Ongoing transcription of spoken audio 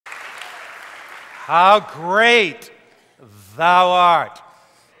How great thou art.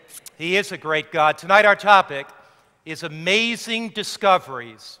 He is a great God. Tonight our topic is amazing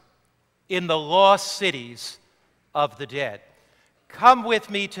discoveries in the lost cities of the dead. Come with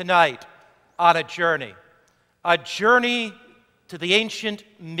me tonight on a journey to the ancient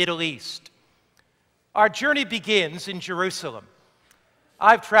Middle East. Our journey begins in Jerusalem.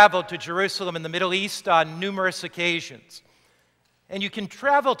 I've traveled to Jerusalem in the Middle East on numerous occasions. And you can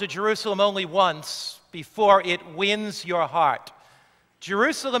travel to Jerusalem only once before it wins your heart.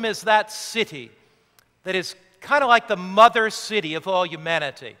 Jerusalem is that city that is kind of like the mother city of all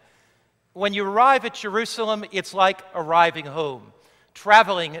humanity. When you arrive at Jerusalem, it's like arriving home.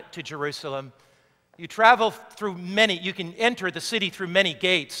 Traveling to Jerusalem, you travel through you can enter the city through many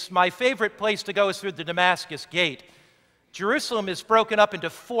gates. My favorite place to go is through the Damascus Gate. Jerusalem is broken up into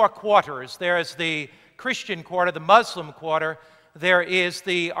 4 quarters. There is the Christian quarter, the Muslim quarter, there is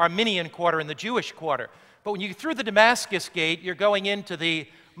the Armenian quarter and the Jewish quarter. But when you get through the Damascus Gate, you're going into the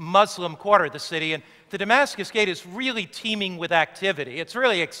Muslim quarter of the city, and the Damascus Gate is really teeming with activity. It's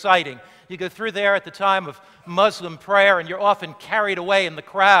really exciting. You go through there at the time of Muslim prayer, and you're often carried away in the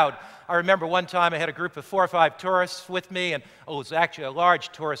crowd. I remember one time I had a group of 4 or 5 tourists with me, and it was actually a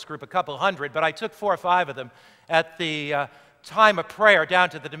large tourist group, a couple hundred, but I took 4 or 5 of them at the time of prayer down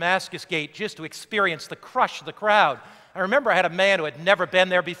to the Damascus Gate just to experience the crush of the crowd. I remember I had a man who had never been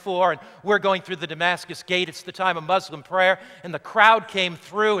there before, and we're going through the Damascus Gate. It's the time of Muslim prayer, and the crowd came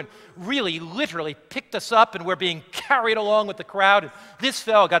through and really, literally picked us up, and we're being carried along with the crowd. And this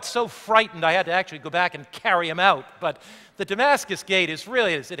fellow got so frightened I had to actually go back and carry him out. But the Damascus Gate is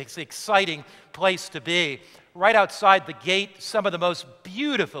really an exciting place to be. Right outside the gate, some of the most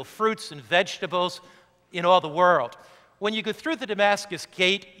beautiful fruits and vegetables in all the world. When you go through the Damascus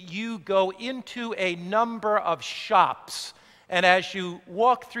Gate, you go into a number of shops. And as you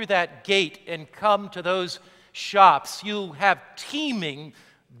walk through that gate and come to those shops, you have teeming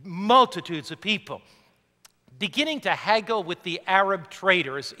multitudes of people. Beginning to haggle with the Arab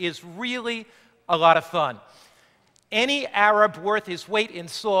traders is really a lot of fun. Any Arab worth his weight in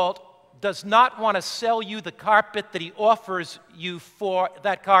salt does not want to sell you the carpet that he offers you for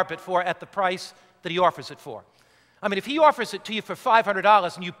that carpet for at the price that he offers it for. I mean, if he offers it to you for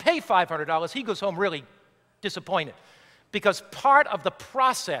 $500 and you pay $500, he goes home really disappointed. Because part of the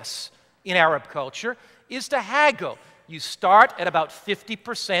process in Arab culture is to haggle. You start at about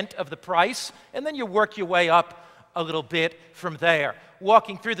 50% of the price, and then you work your way up a little bit from there.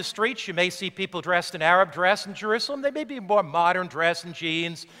 Walking through the streets, you may see people dressed in Arab dress in Jerusalem. They may be more modern dress and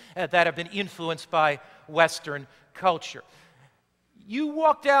jeans that have been influenced by Western culture. You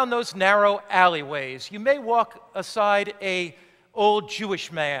walk down those narrow alleyways. You may walk aside an old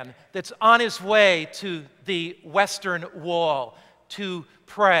Jewish man that's on his way to the Western Wall to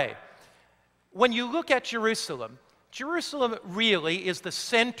pray. When you look at Jerusalem, Jerusalem really is the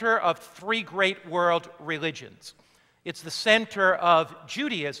center of 3 great world religions. It's the center of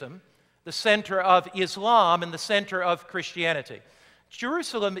Judaism, the center of Islam, and the center of Christianity.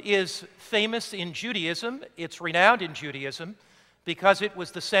 Jerusalem is famous in Judaism. It's renowned in Judaism because it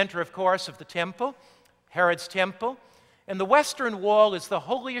was the center, of course, of the temple, Herod's temple. And the Western Wall is the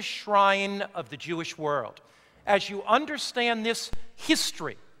holiest shrine of the Jewish world. As you understand this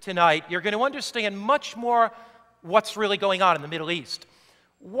history tonight, you're going to understand much more what's really going on in the Middle East.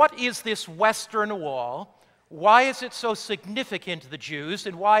 What is this Western Wall? Why is it so significant to the Jews?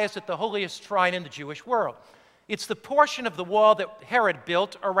 And why is it the holiest shrine in the Jewish world? It's the portion of the wall that Herod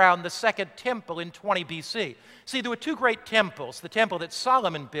built around the Second Temple in 20 BC. See, there were 2 great temples, the temple that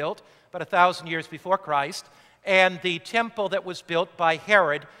Solomon built about 1,000 years before Christ, and the temple that was built by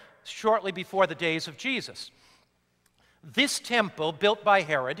Herod shortly before the days of Jesus. This temple, built by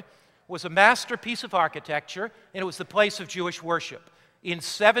Herod, was a masterpiece of architecture, and it was the place of Jewish worship. In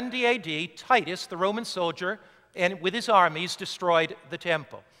 70 AD, Titus, the Roman soldier, and with his armies, destroyed the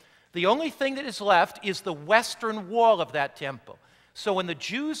temple. The only thing that is left is the western wall of that temple. So when the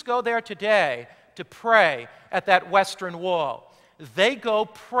Jews go there today to pray at that western wall, they go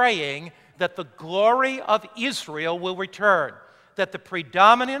praying that the glory of Israel will return, that the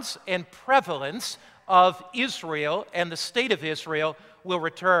predominance and prevalence of Israel and the state of Israel will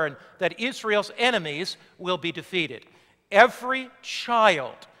return, that Israel's enemies will be defeated. Every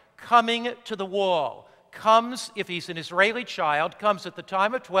child coming to the wall comes, if he's an Israeli child, comes at the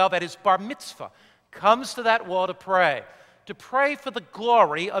time of 12 at his bar mitzvah, comes to that wall to pray for the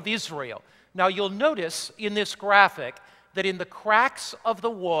glory of Israel. Now you'll notice in this graphic that in the cracks of the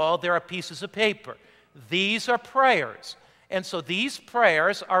wall there are pieces of paper. These are prayers. And so these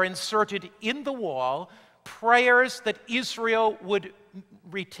prayers are inserted in the wall, prayers that Israel would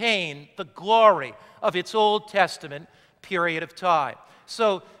retain the glory of its Old Testament period of time.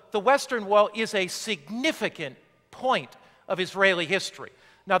 So the Western Wall is a significant point of Israeli history.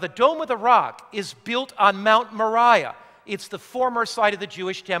 Now, the Dome of the Rock is built on Mount Moriah. It's the former site of the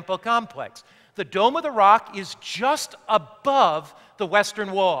Jewish temple complex. The Dome of the Rock is just above the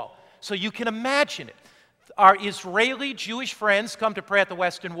Western Wall. So you can imagine it. Our Israeli Jewish friends come to pray at the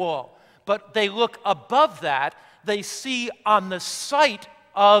Western Wall, but they look above that. They see on the site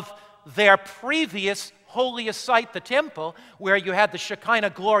of their previous holiest site, the temple, where you had the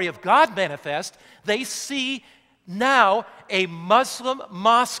Shekinah glory of God manifest, they see now a Muslim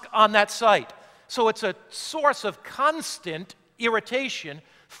mosque on that site. So it's a source of constant irritation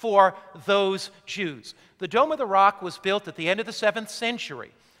for those Jews. The Dome of the Rock was built at the end of the 7th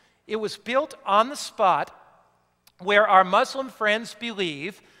century. It was built on the spot where our Muslim friends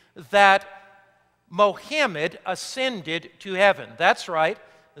believe that Mohammed ascended to heaven. That's right.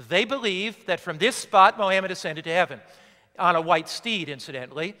 They believe that from this spot Mohammed ascended to heaven, on a white steed,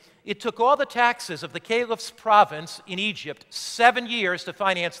 incidentally. It took all the taxes of the Caliph's province in Egypt 7 years to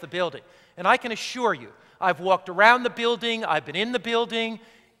finance the building. And I can assure you, I've walked around the building, I've been in the building.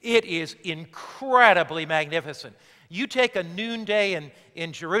 It is incredibly magnificent. You take a noonday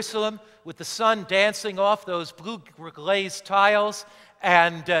in Jerusalem with the sun dancing off those blue glazed tiles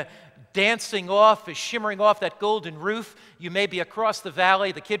and dancing off, shimmering off that golden roof. You may be across the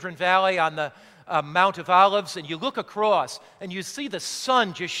valley, the Kidron Valley on the Mount of Olives, and you look across and you see the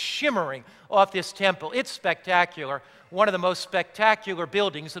sun just shimmering off this temple. It's spectacular, one of the most spectacular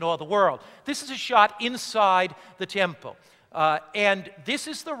buildings in all the world. This is a shot inside the temple. And this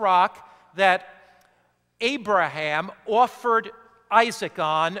is the rock that Abraham offered Isaac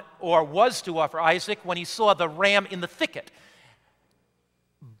on, or was to offer Isaac, when he saw the ram in the thicket.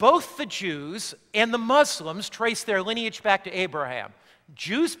 Both the Jews and the Muslims trace their lineage back to Abraham.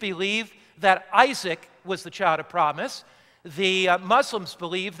 Jews believe that Isaac was the child of promise. The Muslims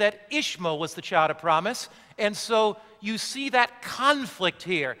believe that Ishmael was the child of promise. And so you see that conflict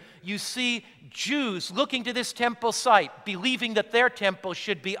here. You see Jews looking to this temple site, believing that their temple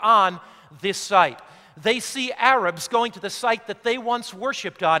should be on this site. They see Arabs going to the site that they once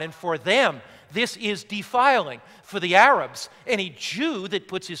worshipped on, and for them, this is defiling. For the Arabs, any Jew that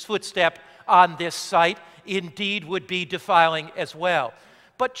puts his footstep on this site indeed would be defiling as well.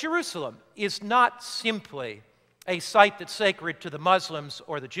 But Jerusalem is not simply a site that's sacred to the Muslims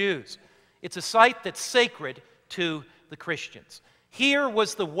or the Jews. It's a site that's sacred to the Christians. Here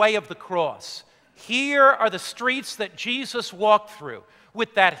was the way of the cross. Here are the streets that Jesus walked through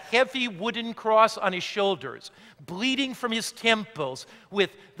with that heavy wooden cross on his shoulders, bleeding from his temples, with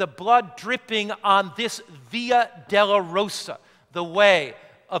the blood dripping on this Via Dolorosa, the way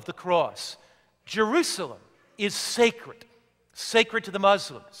of the cross. Jerusalem is sacred, sacred to the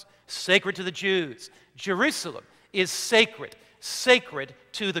Muslims, sacred to the Jews. Jerusalem is sacred, sacred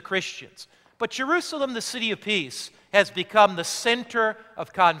to the Christians. But Jerusalem, the city of peace, has become the center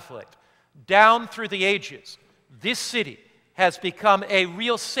of conflict. Down through the ages, this city has become a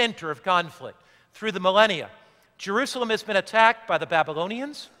real center of conflict. Through the millennia, Jerusalem has been attacked by the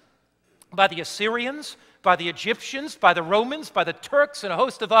Babylonians, by the Assyrians, by the Egyptians, by the Romans, by the Turks, and a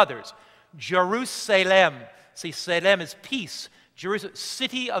host of others. Jerusalem, see, Salem is peace. Jerusalem,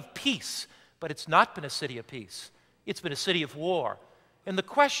 city of peace. But it's not been a city of peace. It's been a city of war. And the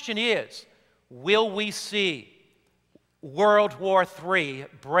question is, will we see World War III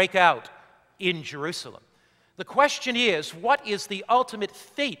break out in Jerusalem? The question is, what is the ultimate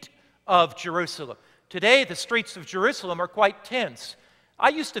fate of Jerusalem? Today, the streets of Jerusalem are quite tense. I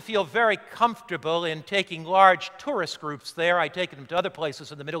used to feel very comfortable in taking large tourist groups there. I've taken them to other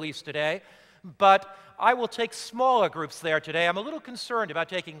places in the Middle East today. But I will take smaller groups there today. I'm a little concerned about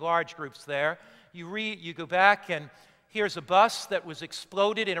taking large groups there. You go back, and here's a bus that was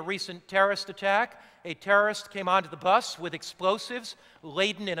exploded in a recent terrorist attack. A terrorist came onto the bus with explosives,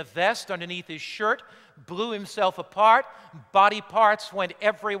 laden in a vest underneath his shirt, blew himself apart. Body parts went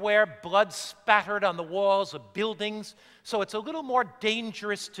everywhere. Blood spattered on the walls of buildings. So it's a little more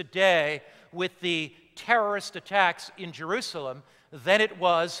dangerous today with the terrorist attacks in Jerusalem than it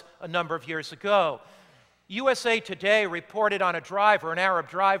was a number of years ago. USA Today reported on a driver, an Arab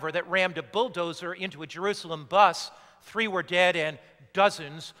driver, that rammed a bulldozer into a Jerusalem bus. 3 were dead and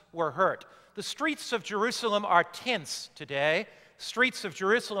dozens were hurt. The streets of Jerusalem are tense today. Streets of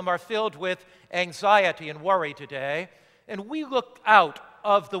Jerusalem are filled with anxiety and worry today. And we look out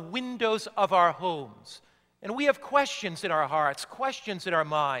of the windows of our homes, and we have questions in our hearts, questions in our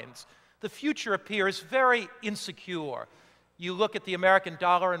minds. The future appears very insecure. You look at the American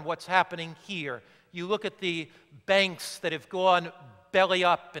dollar and what's happening here. You look at the banks that have gone belly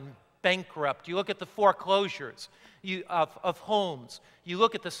up and bankrupt. You look at the foreclosures of homes. You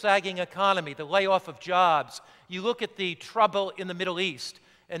look at the sagging economy, the layoff of jobs. You look at the trouble in the Middle East.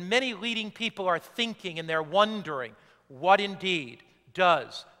 And many leading people are thinking and they're wondering, what indeed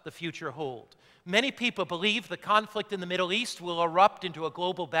does the future hold? Many people believe the conflict in the Middle East will erupt into a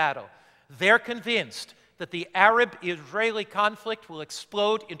global battle. They're convinced that the Arab-Israeli conflict will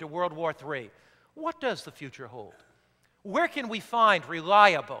explode into World War III. What does the future hold? Where can we find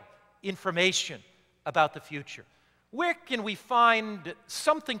reliable information about the future? Where can we find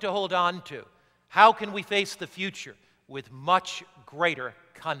something to hold on to? How can we face the future with much greater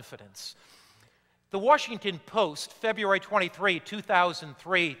confidence? The Washington Post, February 23,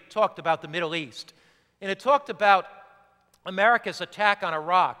 2003, talked about the Middle East. And it talked about America's attack on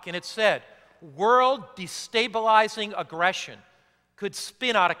Iraq. And it said, world destabilizing aggression could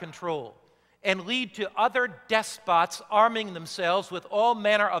spin out of control and lead to other despots arming themselves with all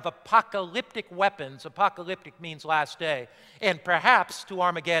manner of apocalyptic weapons. Apocalyptic means last day, and perhaps to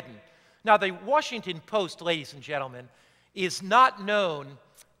Armageddon. Now, the Washington Post, ladies and gentlemen, is not known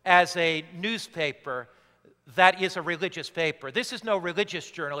as a newspaper that is a religious paper. This is no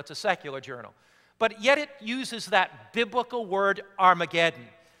religious journal, it's a secular journal. But yet it uses that biblical word Armageddon.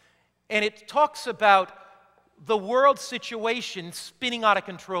 And it talks about the world situation spinning out of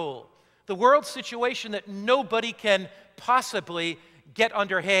control. The world situation that nobody can possibly get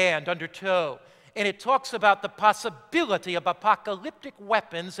underhand, under toe. And it talks about the possibility of apocalyptic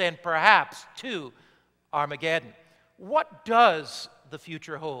weapons and perhaps, too, Armageddon. What does the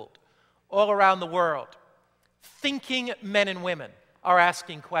future hold? All around the world, thinking men and women are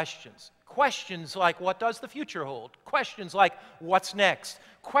asking questions. Questions like, what does the future hold? Questions like, what's next?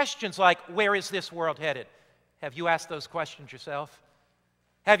 Questions like, where is this world headed? Have you asked those questions yourself?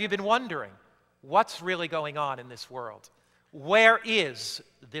 Have you been wondering, what's really going on in this world? Where is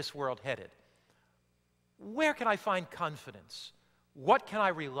this world headed? Where can I find confidence? What can I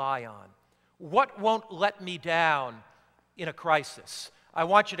rely on? What won't let me down in a crisis? I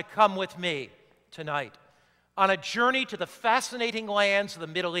want you to come with me tonight on a journey to the fascinating lands of the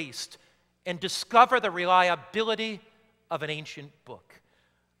Middle East and discover the reliability of an ancient book.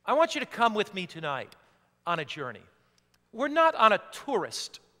 I want you to come with me tonight on a journey. We're not on a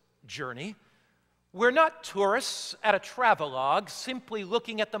tourist journey. We're not tourists at a travelogue simply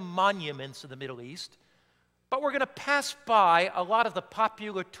looking at the monuments of the Middle East, but we're going to pass by a lot of the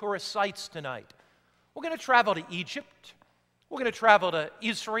popular tourist sites tonight. We're going to travel to Egypt. We're going to travel to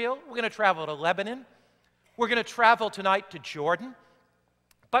Israel. We're going to travel to Lebanon. We're going to travel tonight to Jordan.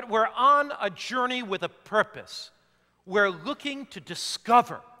 But we're on a journey with a purpose. We're looking to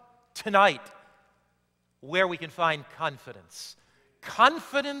discover tonight where we can find confidence.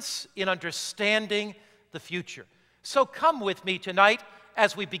 Confidence in understanding the future. So come with me tonight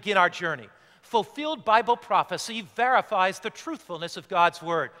as we begin our journey. Fulfilled Bible prophecy verifies the truthfulness of God's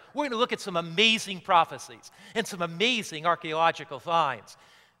Word. We're going to look at some amazing prophecies and some amazing archaeological finds.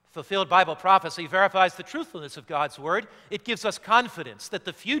 Fulfilled Bible prophecy verifies the truthfulness of God's Word. It gives us confidence that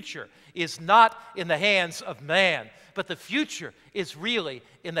the future is not in the hands of man, but the future is really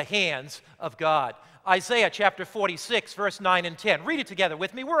in the hands of God. Isaiah chapter 46, verse 9 and 10. Read it together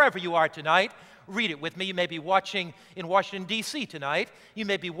with me wherever you are tonight. Read it with me. You may be watching in Washington, D.C. tonight. You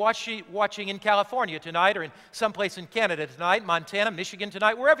may be watching in California tonight, or in someplace in Canada tonight, Montana, Michigan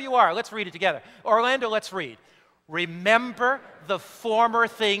tonight, wherever you are. Let's read it together. Orlando, let's read. Remember the former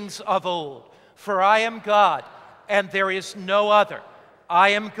things of old, for I am God, and there is no other. I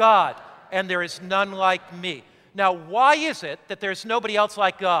am God, and there is none like me. Now, why is it that there's nobody else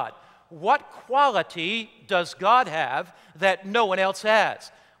like God? What quality does God have that no one else has?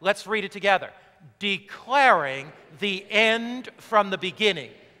 Let's read it together. Declaring the end from the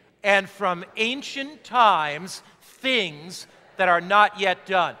beginning, and from ancient times things that are not yet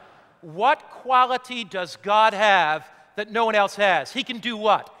done. What quality does God have that no one else has? He can do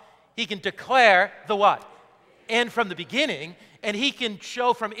what? He can declare the what? End from the beginning, and he can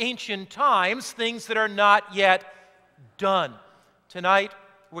show from ancient times things that are not yet done. Tonight,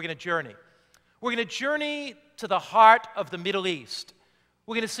 we're going to journey. We're going to journey to the heart of the Middle East.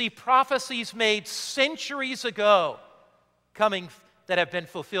 We're going to see prophecies made centuries ago coming that have been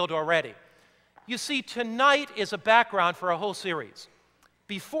fulfilled already. You see, tonight is a background for a whole series.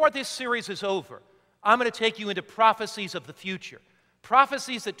 Before this series is over, I'm going to take you into prophecies of the future.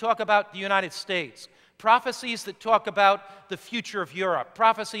 Prophecies that talk about the United States. Prophecies that talk about the future of Europe.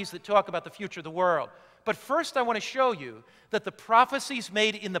 Prophecies that talk about the future of the world. But first, I want to show you that the prophecies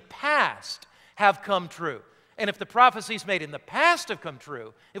made in the past have come true. And if the prophecies made in the past have come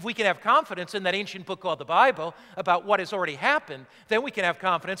true, if we can have confidence in that ancient book called the Bible about what has already happened, then we can have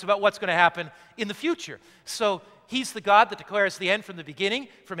confidence about what's going to happen in the future. So he's the God that declares the end from the beginning,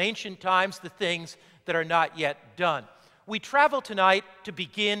 from ancient times, the things that are not yet done. We travel tonight to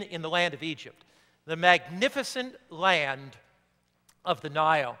begin in the land of Egypt, the magnificent land of the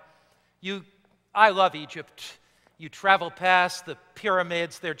Nile. I love Egypt. You travel past the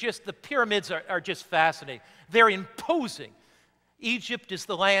pyramids. The pyramids are just fascinating. They're imposing. Egypt is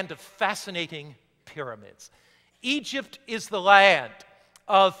the land of fascinating pyramids. Egypt is the land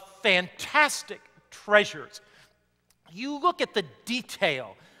of fantastic treasures. You look at the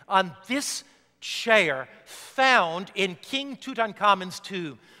detail on this chair found in King Tutankhamun's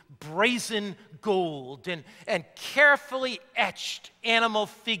tomb, brazen gold and carefully etched animal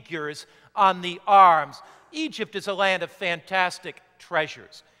figures on the arms. Egypt is a land of fantastic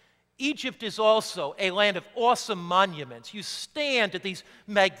treasures. Egypt is also a land of awesome monuments. You stand at these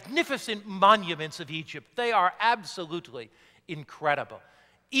magnificent monuments of Egypt. They are absolutely incredible.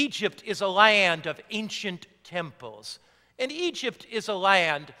 Egypt is a land of ancient temples. And Egypt is a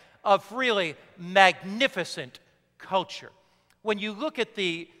land of really magnificent culture. When you look at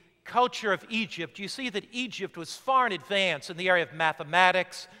the culture of Egypt, you see that Egypt was far in advance in the area of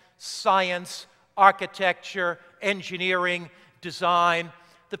mathematics, science, architecture, engineering, design.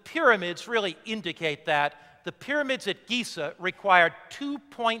 The pyramids really indicate that. The pyramids at Giza required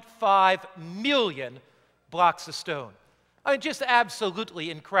 2.5 million blocks of stone. I mean, just absolutely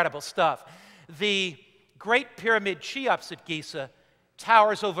incredible stuff. The Great Pyramid Cheops at Giza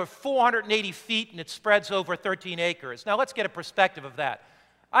towers over 480 feet and it spreads over 13 acres. Now let's get a perspective of that.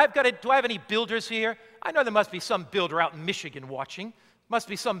 Do I have any builders here? I know there must be some builder out in Michigan watching. Must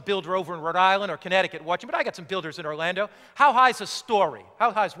be some builder over in Rhode Island or Connecticut watching, but I got some builders in Orlando. How high is a story?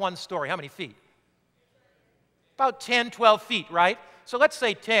 How high is one story? How many feet? About 10, 12 feet, right? So let's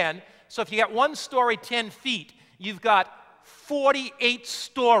say 10. So if you got one story, 10 feet, you've got 48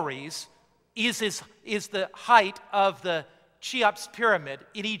 stories is the height of the Cheops Pyramid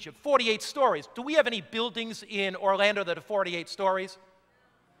in Egypt. 48 stories. Do we have any buildings in Orlando that are 48 stories?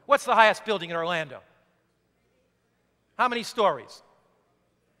 What's the highest building in Orlando? How many stories?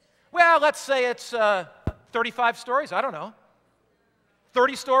 Well, let's say it's 35 stories. I don't know.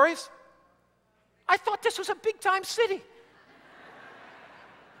 30 stories? I thought this was a big-time city.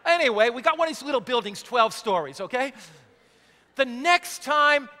 Anyway, we got one of these little buildings, 12 stories, okay? The next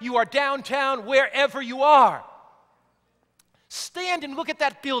time you are downtown, wherever you are, stand and look at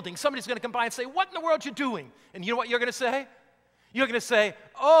that building. Somebody's going to come by and say, "What in the world are you doing?" And you know what you're going to say? You're going to say,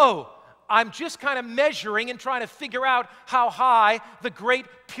 "Oh, I'm just kind of measuring and trying to figure out how high the Great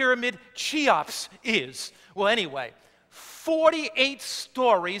Pyramid Cheops is." Well, anyway, 48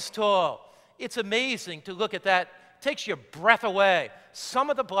 stories tall. It's amazing to look at that. It takes your breath away. Some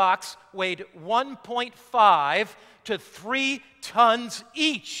of the blocks weighed 1.5 to 3 tons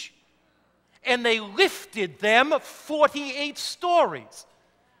each. And they lifted them 48 stories.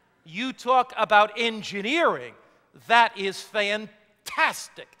 You talk about engineering. That is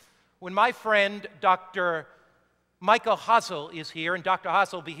fantastic. When my friend Dr. Michael Hazel is here, and Dr.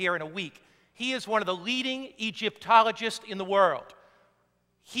 Hazel will be here in a week, he is one of the leading Egyptologists in the world.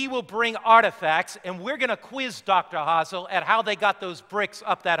 He will bring artifacts, and we're going to quiz Dr. Hazel at how they got those bricks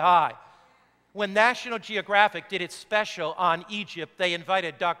up that high. When National Geographic did its special on Egypt, they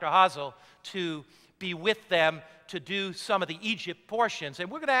invited Dr. Hazel to be with them to do some of the Egypt portions, and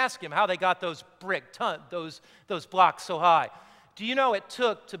we're going to ask him how they got those those blocks so high. Do you know it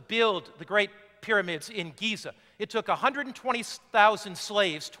took to build the Great Pyramids in Giza? It took 120,000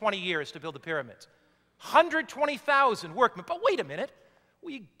 slaves 20 years to build the pyramids. 120,000 workmen. But wait a minute.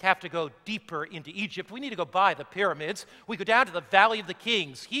 We have to go deeper into Egypt. We need to go by the pyramids. We go down to the Valley of the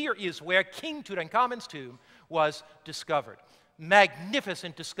Kings. Here is where King Tutankhamun's tomb was discovered.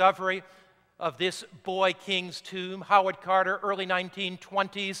 Magnificent discovery of this boy king's tomb. Howard Carter, early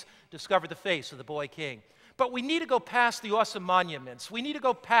 1920s, discovered the face of the boy king. But we need to go past the awesome monuments. We need to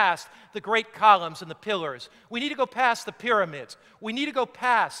go past the great columns and the pillars. We need to go past the pyramids. We need to go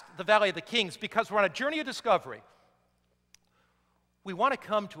past the Valley of the Kings because we're on a journey of discovery. We want to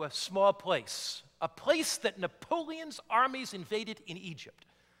come to a small place, a place that Napoleon's armies invaded in Egypt,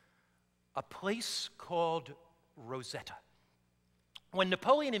 a place called Rosetta. When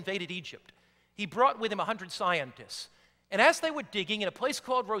Napoleon invaded Egypt, he brought with him 100 scientists. And as they were digging in a place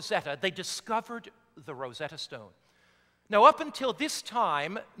called Rosetta, they discovered the Rosetta Stone. Now, up until this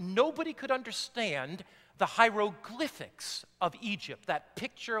time, nobody could understand the hieroglyphics of Egypt, that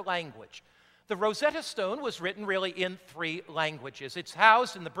picture language. The Rosetta Stone was written really in 3 languages. It's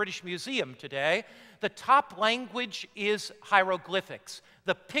housed in the British Museum today. The top language is hieroglyphics,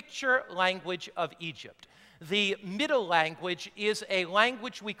 the picture language of Egypt. The middle language is a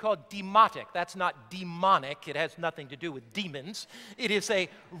language we call demotic. That's not demonic. It has nothing to do with demons. It is a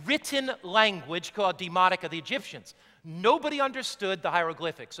written language called demotic of the Egyptians. Nobody understood the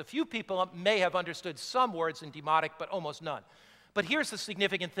hieroglyphics. A few people may have understood some words in demotic, but almost none. But here's the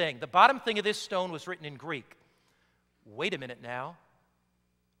significant thing. The bottom thing of this stone was written in Greek. Wait a minute now.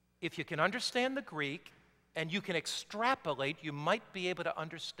 If you can understand the Greek and you can extrapolate, you might be able to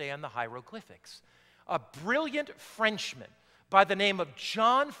understand the hieroglyphics. A brilliant Frenchman by the name of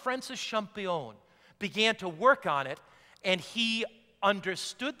John Francis Champollion began to work on it, and he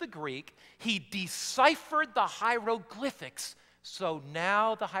understood the Greek. He deciphered the hieroglyphics. So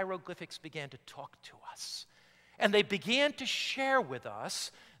now the hieroglyphics began to talk to us. And they began to share with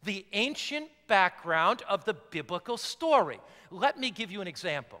us the ancient background of the biblical story. Let me give you an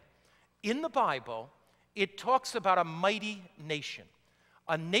example. In the Bible, it talks about a mighty nation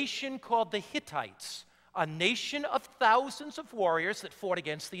called the Hittites, a nation of thousands of warriors that fought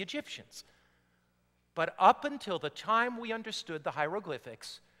against the Egyptians. But up until the time we understood the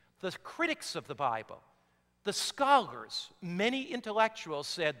hieroglyphics, the critics of the Bible, the scholars, many intellectuals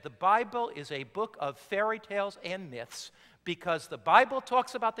said the Bible is a book of fairy tales and myths because the Bible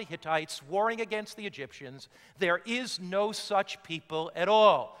talks about the Hittites warring against the Egyptians. There is no such people at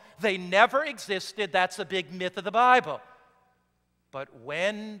all. They never existed. That's a big myth of the Bible. But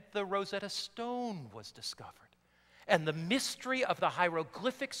when the Rosetta Stone was discovered and the mystery of the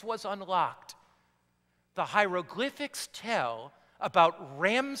hieroglyphics was unlocked, the hieroglyphics tell about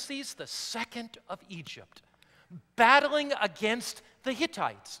Ramses II of Egypt battling against the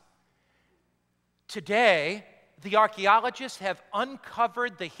Hittites. Today, the archaeologists have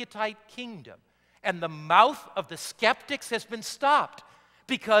uncovered the Hittite kingdom, and the mouth of the skeptics has been stopped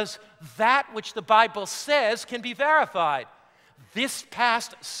because that which the Bible says can be verified. This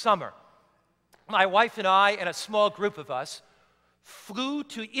past summer, my wife and I and a small group of us flew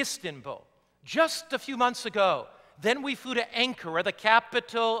to Istanbul just a few months ago. Then we flew to Ankara, the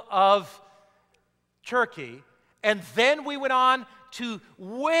capital of Turkey, and then we went on to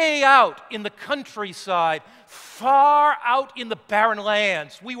way out in the countryside, far out in the barren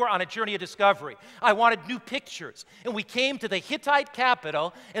lands. We were on a journey of discovery. I wanted new pictures. And we came to the Hittite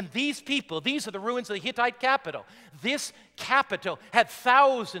capital, and these people, these are the ruins of the Hittite capital. This capital had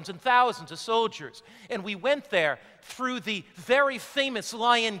thousands and thousands of soldiers. And we went there through the very famous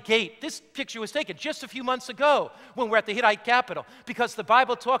Lion Gate. This picture was taken just a few months ago when we're at the Hittite capital, because the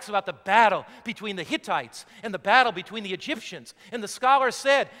Bible talks about the battle between the Hittites and the battle between the Egyptians. And the scholars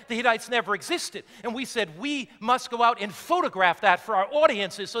said the Hittites never existed. And we said we must go out and photograph that for our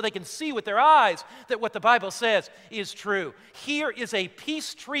audiences so they can see with their eyes that what the Bible says is true. Here is a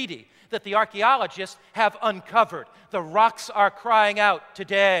peace treaty that the archaeologists have uncovered. The rocks are crying out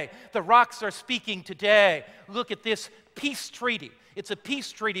today. The rocks are speaking today. Look at this peace treaty. It's a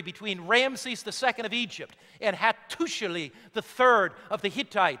peace treaty between Ramses II of Egypt and Hattusili III of the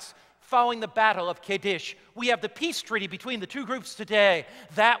Hittites following the Battle of Kadesh. We have the peace treaty between the two groups today.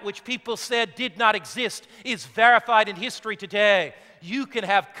 That which people said did not exist is verified in history today. You can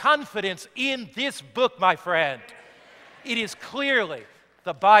have confidence in this book, my friend. It is clearly,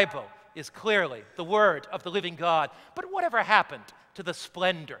 the Bible is clearly the word of the living God. But whatever happened to the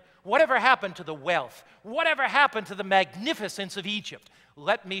splendor? Whatever happened to the wealth? Whatever happened to the magnificence of Egypt?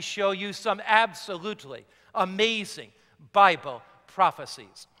 Let me show you some absolutely amazing Bible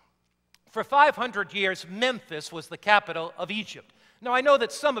prophecies. For 500 years, Memphis was the capital of Egypt. Now, I know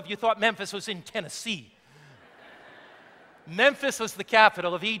that some of you thought Memphis was in Tennessee. Memphis was the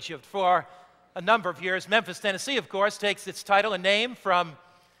capital of Egypt for a number of years. Memphis, Tennessee, of course, takes its title and name from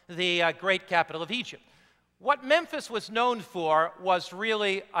the great capital of Egypt. What Memphis was known for was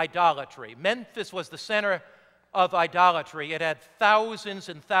really idolatry. Memphis was the center of idolatry. It had thousands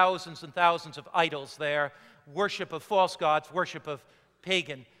and thousands and thousands of idols there, worship of false gods, worship of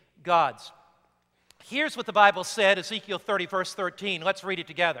pagan gods. Here's what the Bible said, Ezekiel 30, verse 13. Let's read it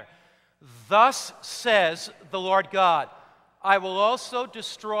together. Thus says the Lord God, I will also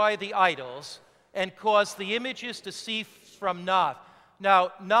destroy the idols and cause the images to cease from Noph.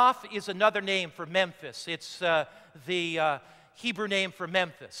 Now, Noph is another name for Memphis. It's the Hebrew name for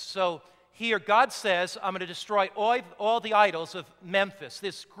Memphis. So here God says, I'm going to destroy all the idols of Memphis,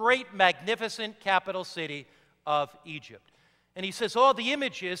 this great, magnificent capital city of Egypt. And he says all the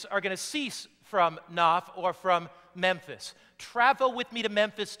images are going to cease from Noph or from Memphis. Travel with me to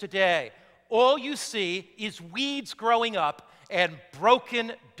Memphis today. All you see is weeds growing up and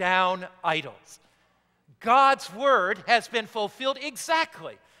broken down idols. God's word has been fulfilled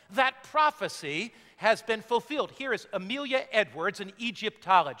exactly. That prophecy has been fulfilled. Here is Amelia Edwards, an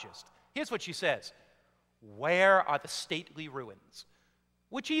Egyptologist. Here's what she says. Where are the stately ruins,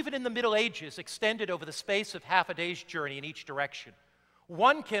 which even in the Middle Ages extended over the space of half a day's journey in each direction?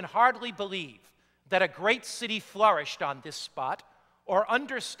 One can hardly believe that a great city flourished on this spot, or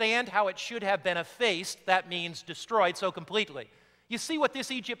understand how it should have been effaced, that means destroyed, so completely. You see what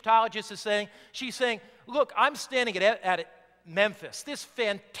this Egyptologist is saying? She's saying, look, I'm standing at Memphis, this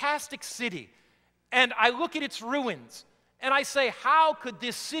fantastic city, and I look at its ruins, and I say, how could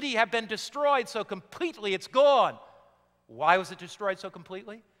this city have been destroyed so completely? It's gone. Why was it destroyed so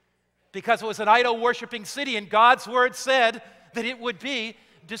completely? Because it was an idol-worshiping city, and God's word said that it would be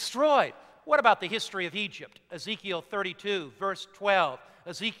destroyed. What about the history of Egypt? Ezekiel 32, verse 12.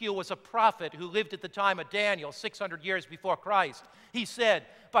 Ezekiel was a prophet who lived at the time of Daniel, 600 years before Christ. He said,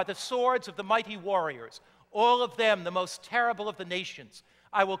 by the swords of the mighty warriors, all of them the most terrible of the nations,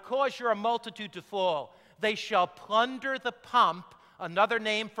 I will cause your multitude to fall. They shall plunder the pomp. Another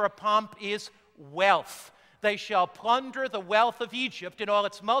name for a pomp is wealth. They shall plunder the wealth of Egypt, and all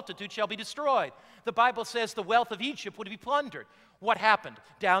its multitude shall be destroyed. The Bible says the wealth of Egypt would be plundered. What happened?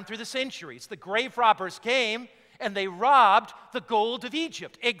 Down through the centuries, the grave robbers came and they robbed the gold of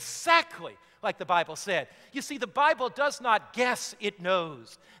Egypt, exactly like the Bible said. You see, the Bible does not guess, it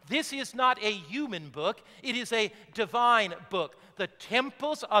knows. This is not a human book, it is a divine book. The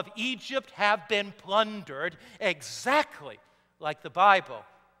temples of Egypt have been plundered exactly like the Bible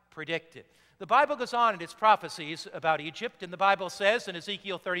predicted. The Bible goes on in its prophecies about Egypt, and the Bible says in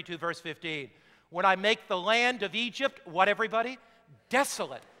Ezekiel 32, verse 15, when I make the land of Egypt, what everybody?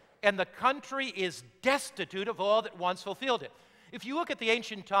 Desolate, and the country is destitute of all that once fulfilled it. If you look at the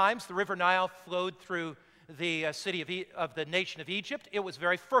ancient times, the river Nile flowed through the city of the nation of Egypt. It was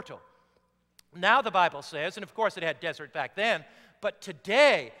very fertile. Now the Bible says, and of course it had desert back then, but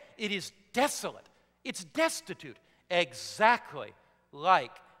today it is desolate. It's destitute, exactly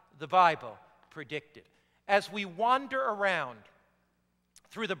like the Bible predicted. As we wander around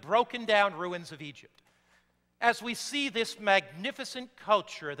through the broken down ruins of Egypt, as we see this magnificent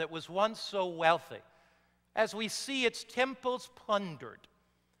culture that was once so wealthy, as we see its temples plundered,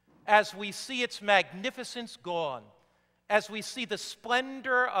 as we see its magnificence gone, as we see the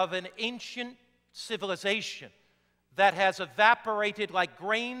splendor of an ancient civilization that has evaporated like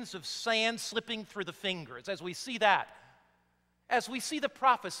grains of sand slipping through the fingers, as we see that, as we see the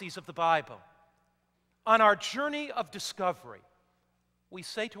prophecies of the Bible, on our journey of discovery, we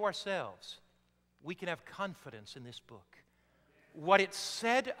say to ourselves, we can have confidence in this book. What it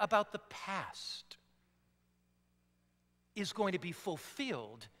said about the past is going to be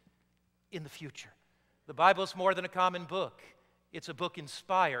fulfilled in the future. The Bible is more than a common book. It's a book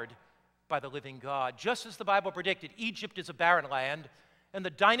inspired by the living God. Just as the Bible predicted, Egypt is a barren land, and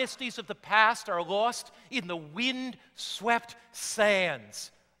the dynasties of the past are lost in the wind-swept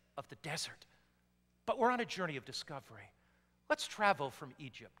sands of the desert. But we're on a journey of discovery. Let's travel from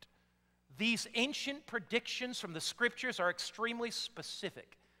Egypt. These ancient predictions from the scriptures are extremely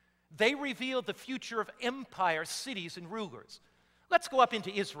specific. They reveal the future of empires, cities, and rulers. Let's go up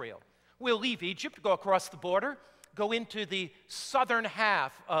into Israel. We'll leave Egypt, go across the border, go into the southern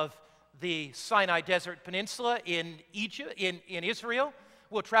half of the Sinai Desert Peninsula in Israel.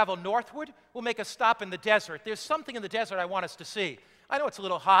 We'll travel northward. We'll make a stop in the desert. There's something in the desert I want us to see. I know it's a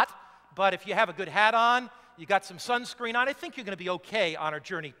little hot, but if you have a good hat on, you got some sunscreen on, I think you're going to be okay on our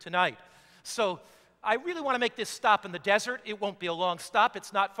journey tonight. So I really want to make this stop in the desert. It won't be a long stop.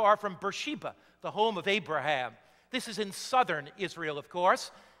 It's not far from Beersheba, the home of Abraham. This is in southern Israel, of course.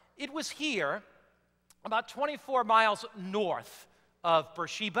 It was here, about 24 miles north of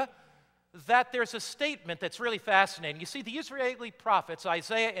Beersheba, that there's a statement that's really fascinating. You see, the Israeli prophets,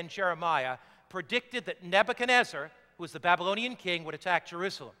 Isaiah and Jeremiah, predicted that Nebuchadnezzar, who was the Babylonian king, would attack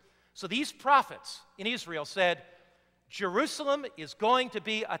Jerusalem. So these prophets in Israel said, Jerusalem is going to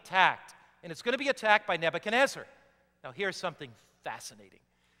be attacked, and it's going to be attacked by Nebuchadnezzar. Now here's something fascinating.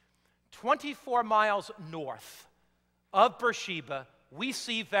 24 miles north of Beersheba, we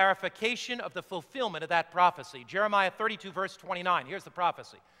see verification of the fulfillment of that prophecy. Jeremiah 32, verse 29, here's the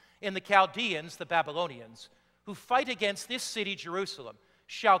prophecy. And the Chaldeans, the Babylonians, who fight against this city, Jerusalem,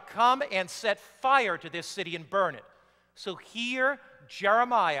 shall come and set fire to this city and burn it. So here,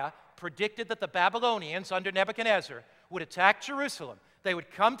 Jeremiah predicted that the Babylonians, under Nebuchadnezzar, would attack Jerusalem. They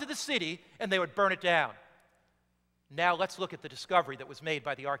would come to the city and they would burn it down. Now let's look at the discovery that was made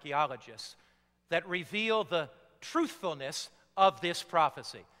by the archaeologists that reveal the truthfulness of this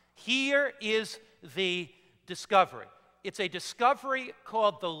prophecy. Here is the discovery. it's a discovery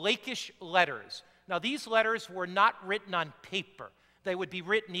called the Lakish letters. Now, these letters were not written on paper. They would be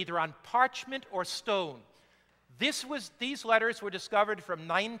written either on parchment or stone. These letters were discovered from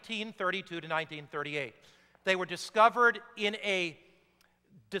 1932 to 1938. They were discovered in a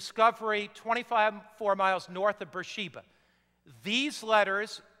discovery 24 miles north of Beersheba. These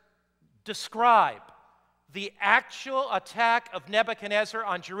letters describe the actual attack of Nebuchadnezzar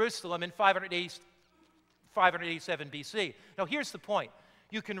on Jerusalem in 587 BC. Now, here's the point.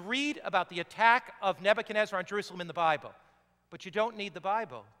 You can read about the attack of Nebuchadnezzar on Jerusalem in the Bible, but you don't need the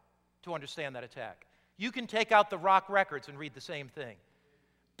Bible to understand that attack. You can take out the rock records and read the same thing,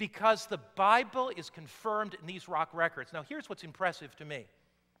 because the Bible is confirmed in these rock records. Now, here's what's impressive to me.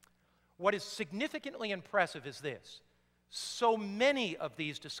 What is significantly impressive is this. So many of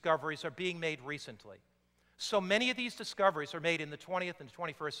these discoveries are being made recently. So many of these discoveries are made in the 20th and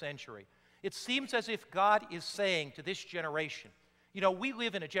 21st century. It seems as if God is saying to this generation, you know, we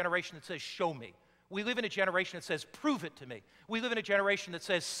live in a generation that says, show me. We live in a generation that says, prove it to me. We live in a generation that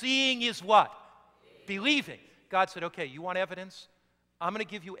says, seeing is what? Believing. God said, okay, you want evidence? I'm going to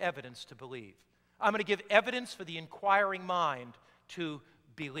give you evidence to believe. I'm going to give evidence for the inquiring mind to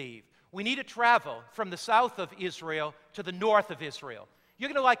believe. We need to travel from the south of Israel to the north of Israel. You're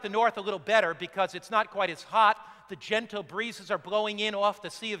going to like the north a little better because it's not quite as hot. The gentle breezes are blowing in off the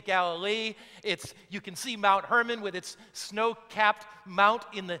Sea of Galilee. You can see Mount Hermon with its snow-capped mount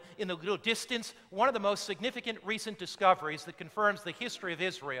in the little distance. One of the most significant recent discoveries that confirms the history of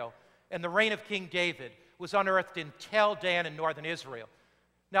Israel and the reign of King David was unearthed in Tel Dan in northern Israel.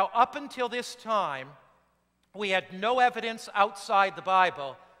 Now, up until this time, we had no evidence outside the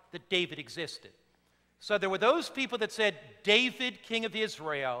Bible that David existed. So there were those people that said David, king of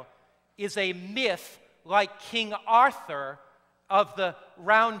Israel, is a myth like King Arthur of the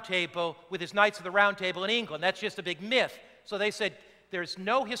Round Table with his Knights of the Round Table in England. That's just a big myth. So they said there's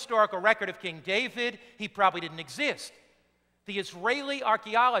no historical record of King David. He probably didn't exist. The Israeli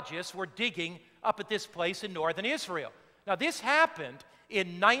archaeologists were digging up at this place in northern Israel. Now, this happened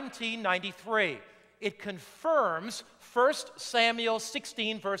in 1993. It confirms 1 Samuel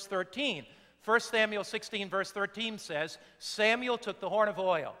 16, verse 13. 1 Samuel 16, verse 13 says, Samuel took the horn of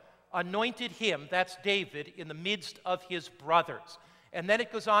oil, anointed him, that's David, in the midst of his brothers. And then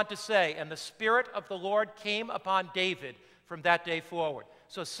it goes on to say, and the Spirit of the Lord came upon David from that day forward.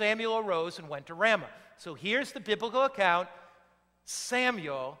 So Samuel arose and went to Ramah. So here's the biblical account.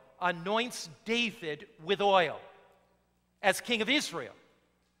 Samuel anoints David with oil as king of Israel.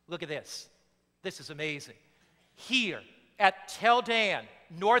 Look at this. This is amazing. Here at Tel Dan,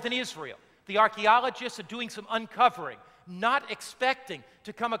 northern Israel, the archaeologists are doing some uncovering, not expecting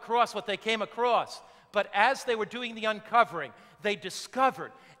to come across what they came across. But as they were doing the uncovering, they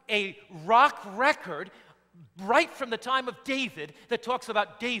discovered a rock record right from the time of David that talks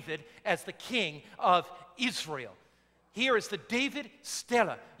about David as the king of Israel. Here is the David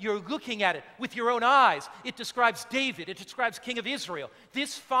Stela. You're looking at it with your own eyes. It describes David. It describes King of Israel.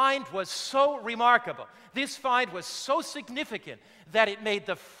 This find was so remarkable. This find was so significant that it made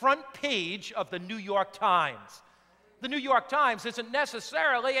the front page of the New York Times. The New York Times isn't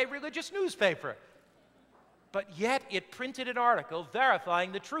necessarily a religious newspaper, but yet it printed an article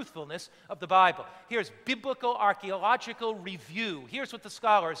verifying the truthfulness of the Bible. Here's Biblical Archaeological Review. Here's what the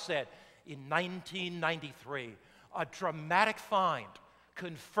scholars said. In 1993, a dramatic find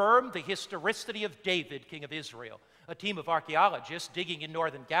confirmed the historicity of David, king of Israel. A team of archaeologists digging in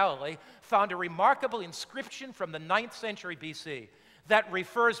northern Galilee found a remarkable inscription from the 9th century BC that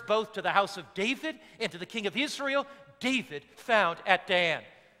refers both to the house of David and to the king of Israel, David found at Dan.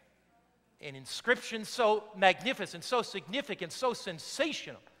 An inscription so magnificent, so significant, so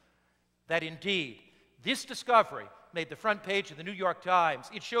sensational that indeed this discovery made the front page of the New York Times.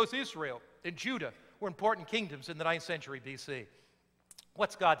 It shows Israel and Judah were important kingdoms in the 9th century BC.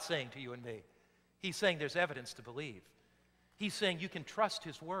 What's God saying to you and me? He's saying there's evidence to believe. He's saying you can trust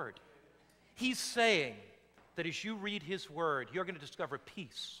His Word. He's saying that as you read His Word, you're going to discover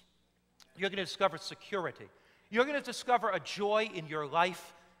peace. You're going to discover security. You're going to discover a joy in your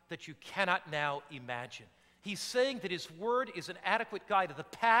life that you cannot now imagine. He's saying that His Word is an adequate guide of the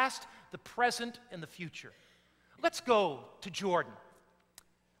past, the present, and the future. Let's go to Jordan.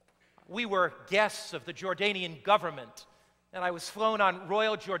 We were guests of the Jordanian government, and I was flown on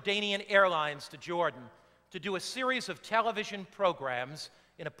Royal Jordanian Airlines to Jordan to do a series of television programs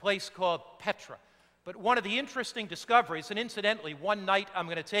in a place called Petra. But one of the interesting discoveries, and incidentally, one night I'm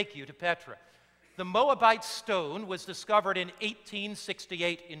going to take you to Petra. The Moabite stone was discovered in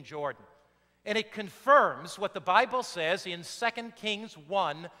 1868 in Jordan, and it confirms what the Bible says in 2 Kings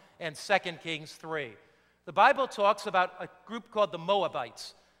 1 and 2 Kings 3. The The Bible talks about a group called the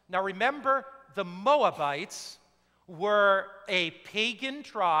Moabites. Now remember, the Moabites were a pagan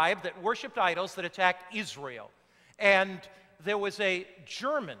tribe that worshipped idols that attacked Israel. And there was a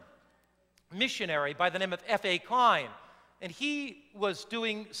German missionary by the name of F.A. Klein, and he was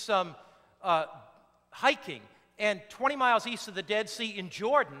doing some hiking, and 20 miles east of the Dead Sea in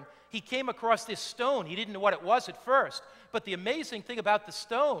Jordan, he came across this stone. He didn't know what it was at first, but the amazing thing about the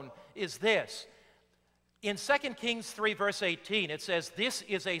stone is this. In 2 Kings 3, verse 18, it says, "This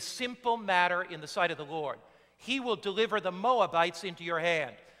is a simple matter in the sight of the Lord. He will deliver the Moabites into your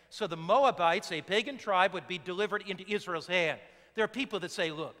hand." So the Moabites, a pagan tribe, would be delivered into Israel's hand. There are people that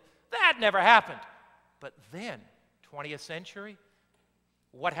say, look, that never happened. But then, 20th century,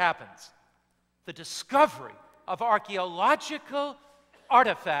 what happens? The discovery of archaeological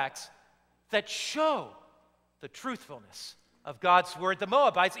artifacts that show the truthfulness of God's word. The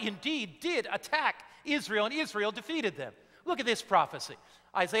Moabites indeed did attack Israel, and Israel defeated them. Look at this prophecy.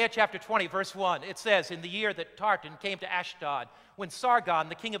 Isaiah chapter 20, verse 1. It says, "In the year that Tartan came to Ashdod, when Sargon,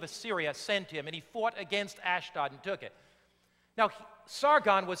 the king of Assyria, sent him, and he fought against Ashdod and took it." Now,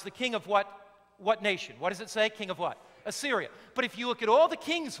 Sargon was the king of what nation? What does it say? King of what? Assyria. But if you look at all the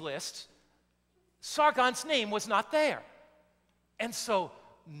kings lists, Sargon's name was not there. And so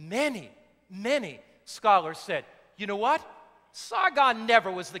many scholars said, you know what? Sargon never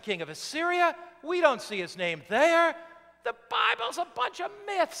was the king of Assyria. We don't see his name there. The Bible's a bunch of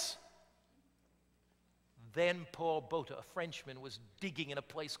myths. Then Paul Botta, a Frenchman, was digging in a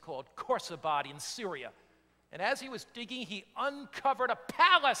place called Khorsabad in Syria. And as he was digging, he uncovered a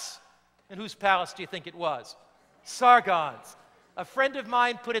palace. And whose palace do you think it was? Sargon's. A friend of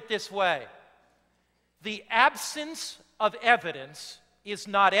mine put it this way: the absence of evidence is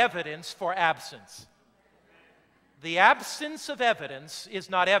not evidence for absence. The absence of evidence is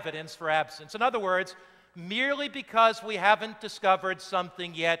not evidence for absence. In other words, merely because we haven't discovered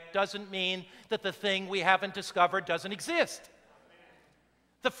something yet doesn't mean that the thing we haven't discovered doesn't exist.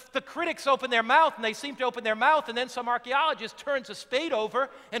 The critics open their mouth, and they seem to open their mouth, and then some archaeologist turns a spade over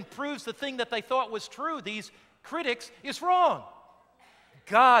and proves the thing that they thought was true. These critics is wrong.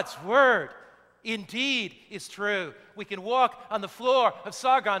 God's word indeed is true. We can walk on the floor of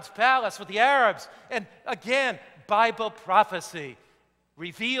Sargon's palace with the Arabs, and again, Bible prophecy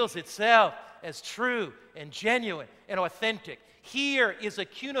reveals itself as true and genuine and authentic. Here is a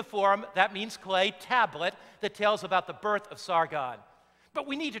cuneiform, that means clay, tablet that tells about the birth of Sargon. But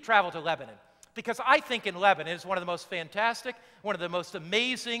we need to travel to Lebanon, because I think in Lebanon is one of the most fantastic, one of the most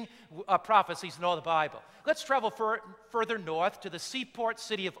amazing prophecies in all the Bible. Let's travel further north to the seaport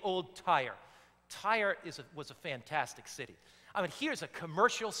city of Old Tyre. Tyre was a fantastic city. I mean, here's a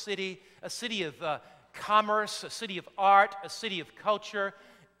commercial city, a city of commerce, a city of art, a city of culture.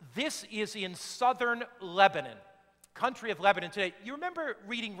 This is in southern Lebanon, country of Lebanon today. You remember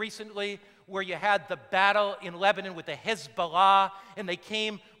reading recently where you had the battle in Lebanon with the Hezbollah, and they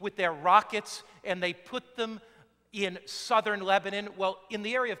came with their rockets and they put them in southern Lebanon? Well, in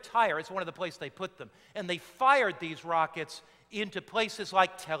the area of Tyre is one of the places they put them. And they fired these rockets into places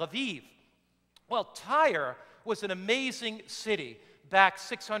like Tel Aviv. Well, Tyre was an amazing city back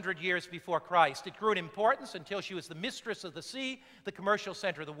 600 years before Christ. It grew in importance until she was the mistress of the sea, the commercial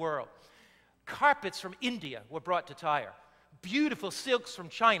center of the world. Carpets from India were brought to Tyre. Beautiful silks from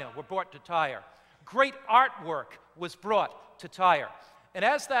China were brought to Tyre. Great artwork was brought to Tyre. And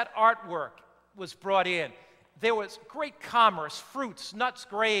as that artwork was brought in, there was great commerce. Fruits, nuts,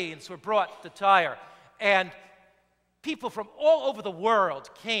 grains were brought to Tyre. And people from all over the world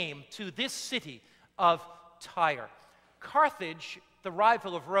came to this city of Tyre. Carthage, the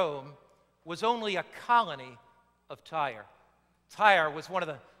rival of Rome, was only a colony of Tyre. Tyre was one of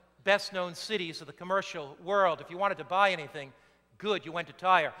the best-known cities of the commercial world. If you wanted to buy anything good, you went to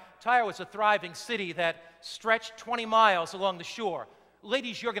Tyre. Tyre was a thriving city that stretched 20 miles along the shore.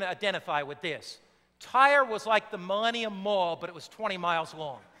 Ladies, you're going to identify with this. Tyre was like the Millennium Mall, but it was 20 miles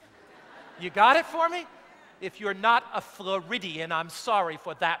long. You got it for me? If you're not a Floridian, I'm sorry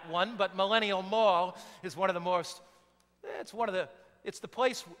for that one, but Millennium Mall is one of the most, it's the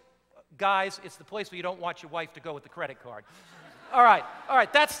place, guys, it's the place where you don't want your wife to go with the credit card. All right,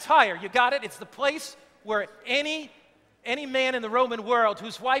 that's Tyre. You got it? It's the place where any man in the Roman world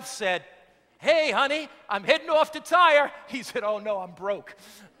whose wife said, "Hey, honey, I'm heading off to Tyre," he said, "Oh, no, I'm broke."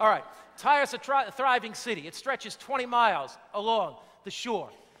 All right, Tyre's a thriving city. It stretches 20 miles along the shore.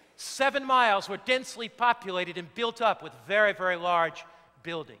 7 miles were densely populated and built up with very, very large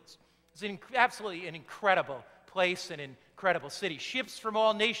buildings. It's absolutely an incredible place and incredible city. Ships from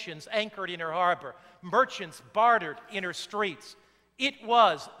all nations anchored in her harbor. Merchants bartered in her streets. It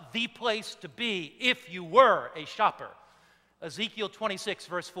was the place to be if you were a shopper. Ezekiel 26,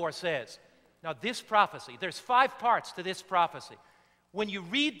 verse 4 says, now this prophecy, there's 5 parts to this prophecy. When you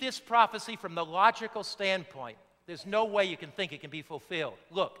read this prophecy from the logical standpoint, there's no way you can think it can be fulfilled.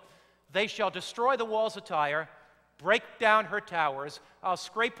 Look, they shall destroy the walls of Tyre, break down her towers. I'll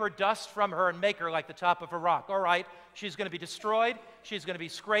scrape her dust from her and make her like the top of a rock. All right, she's going to be destroyed. She's going to be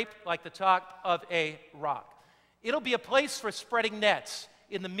scraped like the top of a rock. It'll be a place for spreading nets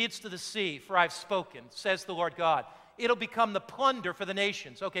in the midst of the sea, for I've spoken, says the Lord God. It'll become the plunder for the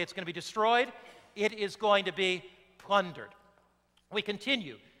nations. Okay, it's going to be destroyed. It is going to be plundered. We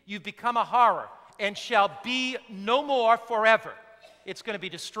continue. You've become a horror and shall be no more forever. It's going to be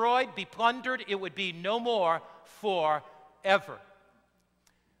destroyed, be plundered. It would be no more forever.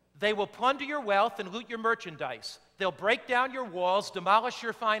 They will plunder your wealth and loot your merchandise. They'll break down your walls, demolish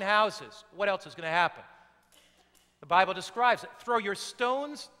your fine houses. What else is going to happen? The Bible describes it. Throw your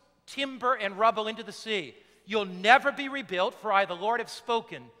stones, timber, and rubble into the sea. You'll never be rebuilt, for I, the Lord, have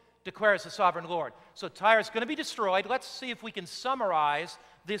spoken, declares the sovereign Lord. So Tyre is going to be destroyed. Let's see if we can summarize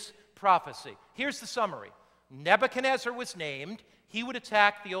this prophecy. Here's the summary. Nebuchadnezzar was named. He would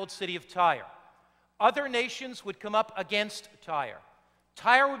attack the old city of Tyre. Other nations would come up against Tyre.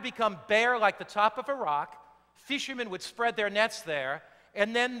 Tyre would become bare like the top of a rock. Fishermen would spread their nets there.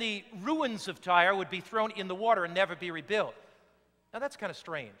 And then the ruins of Tyre would be thrown in the water and never be rebuilt. Now that's kind of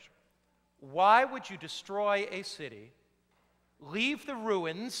strange. Why would you destroy a city, leave the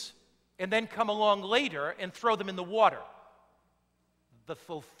ruins, and then come along later and throw them in the water? The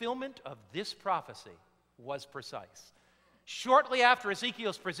fulfillment of this prophecy was precise. Shortly after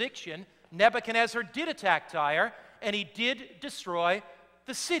Ezekiel's prediction, Nebuchadnezzar did attack Tyre, and he did destroy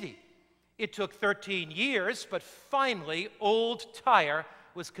the city. It took 13 years, but finally, old Tyre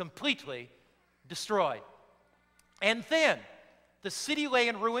was completely destroyed. And then, the city lay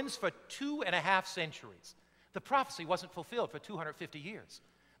in ruins for 2.5 centuries. The prophecy wasn't fulfilled for 250 years.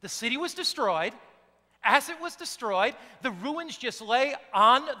 The city was destroyed. As it was destroyed, the ruins just lay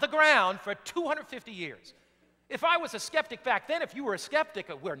on the ground for 250 years. If I was a skeptic back then, if you were a skeptic,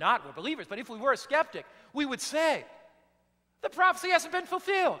 we're not, we're believers, but if we were a skeptic, we would say, the prophecy hasn't been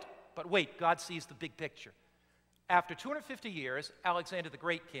fulfilled. But wait, God sees the big picture. After 250 years, Alexander the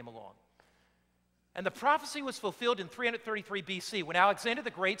Great came along. And the prophecy was fulfilled in 333 BC when Alexander the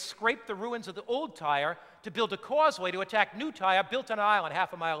Great scraped the ruins of the old Tyre to build a causeway to attack new Tyre built on an island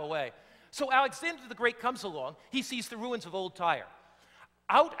half a mile away. So Alexander the Great comes along. He sees the ruins of old Tyre.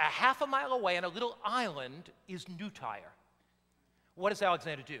 Out a half a mile away on a little island is new Tyre. What does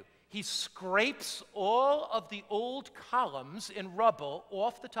Alexander do? He scrapes all of the old columns and rubble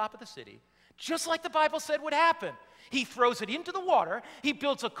off the top of the city, just like the Bible said would happen. He throws it into the water, he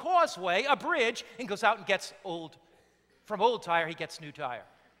builds a causeway, a bridge, and goes out and gets from old Tyre, he gets new Tyre.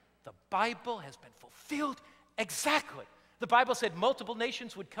 The Bible has been fulfilled exactly. The Bible said multiple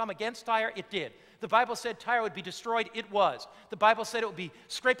nations would come against Tyre, it did. The Bible said Tyre would be destroyed, it was. The Bible said it would be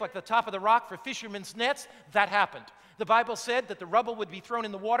scraped like the top of the rock for fishermen's nets, that happened. The Bible said that the rubble would be thrown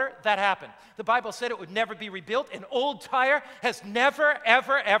in the water, that happened. The Bible said it would never be rebuilt, and old Tyre has never,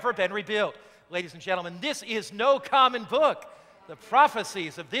 ever, ever been rebuilt. Ladies and gentlemen, this is no common book. The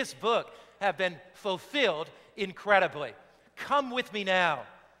prophecies of this book have been fulfilled incredibly. Come with me now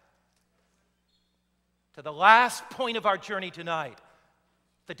to the last point of our journey tonight,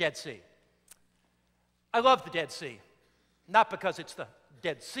 the Dead Sea. I love the Dead Sea, not because it's the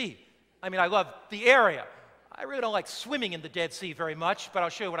Dead Sea. I mean, I love the area. I really don't like swimming in the Dead Sea very much, but I'll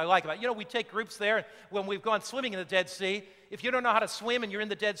show you what I like about it. You know, we take groups there when we've gone swimming in the Dead Sea. If you don't know how to swim and you're in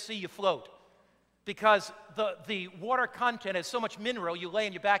the Dead Sea, you float. Because the water content has so much mineral, you lay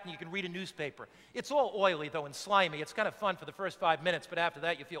on your back and you can read a newspaper. It's all oily, though, and slimy. It's kind of fun for the first 5 minutes, but after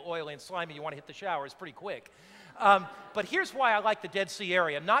that you feel oily and slimy. You want to hit the showers pretty quick. But here's why I like the Dead Sea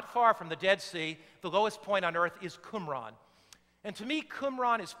area. Not far from the Dead Sea, the lowest point on earth is Qumran. And to me,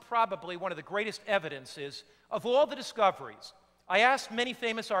 Qumran is probably one of the greatest evidences of all the discoveries. I asked many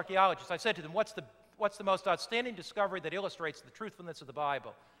famous archaeologists, I said to them, what's the most outstanding discovery that illustrates the truthfulness of the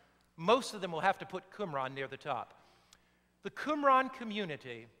Bible? Most of them will have to put Qumran near the top. The Qumran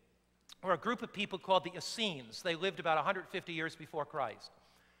community were a group of people called the Essenes. They lived about 150 years before Christ.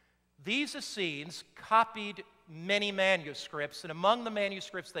 These Essenes copied many manuscripts, and among the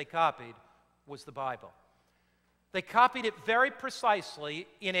manuscripts they copied was the Bible. They copied it very precisely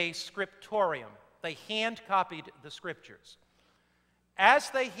in a scriptorium. They hand-copied the scriptures. As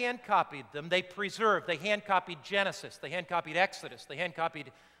they hand-copied them, they hand-copied Genesis, they hand-copied Exodus, they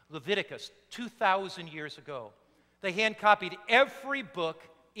hand-copied Leviticus 2,000 years ago. They hand-copied every book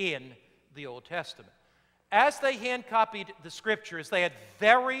in the Old Testament. as they hand copied the scriptures, they had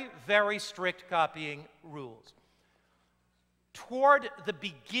very, very strict copying rules. Toward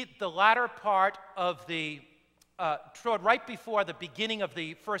the latter part of toward right before the beginning of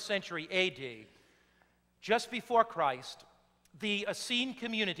the 1st century AD, just before Christ, the Essene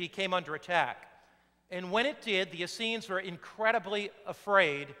community came under attack. And when it did, the Essenes were incredibly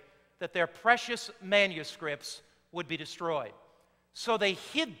afraid that their precious manuscripts would be destroyed. So they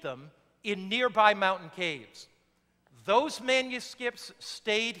hid them in nearby mountain caves. Those manuscripts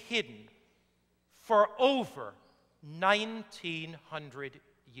stayed hidden for over 1,900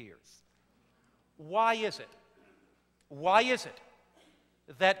 years. Why is it? Why is it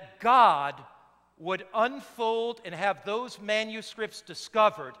that God would unfold and have those manuscripts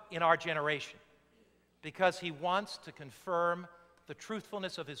discovered in our generation? Because he wants to confirm the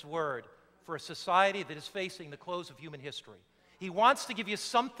truthfulness of his word for a society that is facing the close of human history. He wants to give you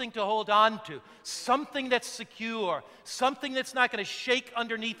something to hold on to, something that's secure, something that's not going to shake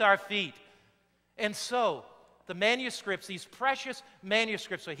underneath our feet. And so, the manuscripts, these precious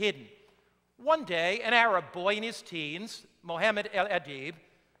manuscripts, are hidden. One day, an Arab boy in his teens, Mohammed el-Adib,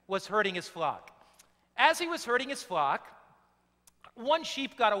 was herding his flock. As he was herding his flock, one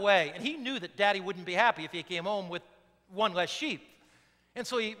sheep got away, and he knew that Daddy wouldn't be happy if he came home with one less sheep. And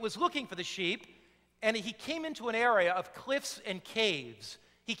so he was looking for the sheep, and he came into an area of cliffs and caves.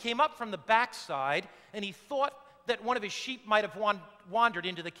 He came up from the backside, and he thought that one of his sheep might have wandered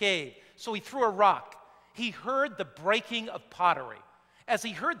into the cave. So he threw a rock. He heard the breaking of pottery. As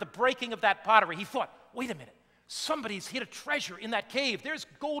he heard the breaking of that pottery, he thought, wait a minute, somebody's hid a treasure in that cave. There's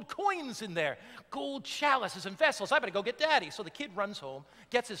gold coins in there, gold chalices and vessels. I better go get Daddy. So the kid runs home,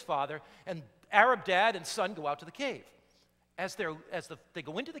 gets his father, and Arab dad and son go out to the cave. As they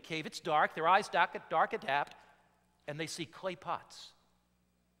go into the cave, it's dark, their eyes dark adapt, and they see clay pots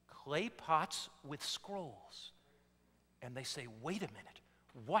with scrolls. And they say, wait a minute,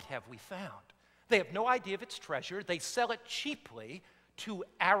 what have we found? They have no idea of its treasure. They sell it cheaply to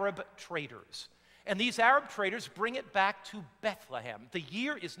Arab traders. And these Arab traders bring it back to Bethlehem. The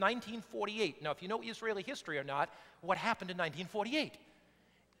year is 1948. Now, if you know Israeli history or not, what happened in 1948?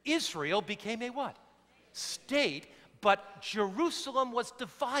 Israel became a what? State. But Jerusalem was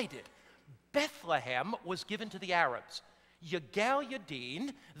divided. Bethlehem was given to the Arabs. Yigal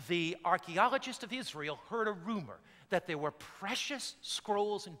Yadin, the archaeologist of Israel, heard a rumor that there were precious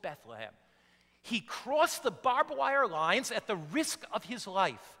scrolls in Bethlehem. He crossed the barbed wire lines at the risk of his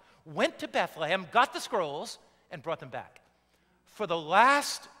life, went to Bethlehem, got the scrolls, and brought them back. For the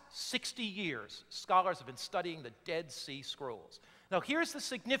last 60 years, scholars have been studying the Dead Sea Scrolls. Now, here's the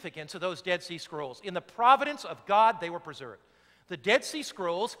significance of those Dead Sea Scrolls. In the providence of God, they were preserved. The Dead Sea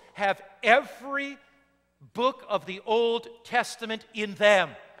Scrolls have every book of the Old Testament in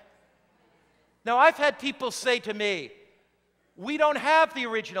them. Now, I've had people say to me, we don't have the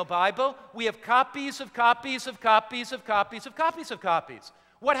original Bible. We have copies of copies of copies of copies of copies of copies.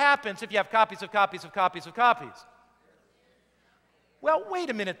 What happens if you have copies of copies of copies of copies? Well, wait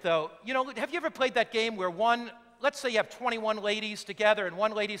a minute, though. You know, have you ever played that game where let's say you have 21 ladies together, and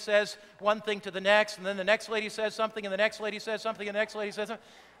one lady says one thing to the next, and then the next lady says something, and the next lady says something, and the next lady says something.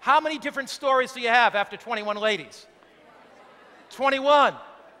 How many different stories do you have after 21 ladies? 21.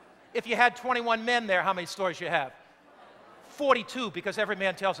 If you had 21 men there, how many stories do you have? 42, because every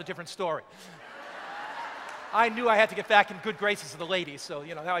man tells a different story. I knew I had to get back in good graces of the ladies, so,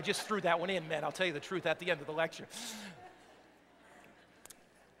 you know, I just threw that one in, man. I'll tell you the truth at the end of the lecture.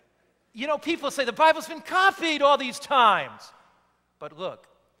 You know, people say the Bible's been copied all these times. But look,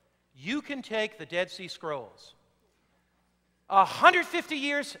 you can take the Dead Sea Scrolls 150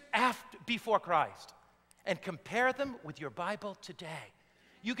 years before Christ and compare them with your Bible today.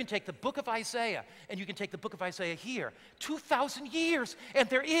 You can take the book of Isaiah, and you can take the book of Isaiah here, 2,000 years, and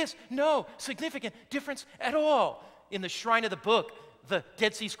there is no significant difference at all. In the shrine of the book, the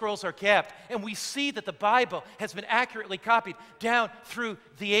Dead Sea Scrolls are kept, and we see that the Bible has been accurately copied down through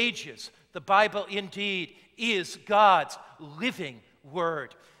the ages. The Bible indeed is God's living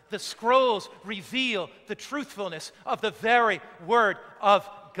word. The scrolls reveal the truthfulness of the very word of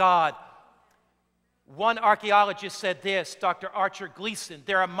God. One archaeologist said this, Dr. Archer Gleason,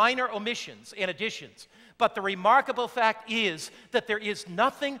 there are minor omissions and additions, but the remarkable fact is that there is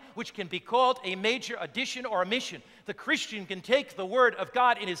nothing which can be called a major addition or omission. The Christian can take the word of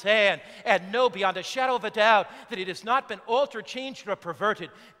God in his hand and know beyond a shadow of a doubt that it has not been altered, changed, or perverted.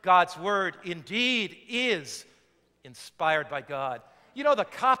 God's word indeed is inspired by God. You know, the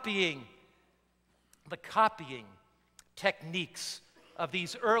copying techniques of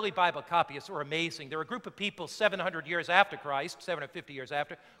these early Bible copyists were amazing. There were a group of people 700 years after Christ, 750 years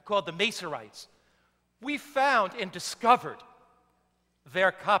after, called the Masorites. We found and discovered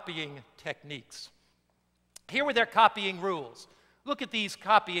their copying techniques. Here were their copying rules. Look at these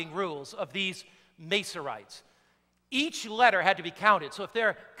copying rules of these Masorites. Each letter had to be counted. So if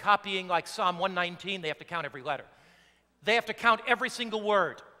they're copying like Psalm 119, they have to count every letter. They have to count every single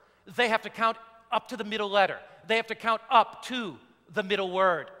word. They have to count up to the middle letter. They have to count up to the middle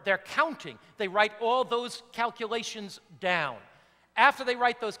word. They're counting. They write all those calculations down. After they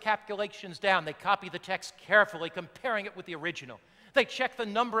write those calculations down, they copy the text carefully, comparing it with the original. They check the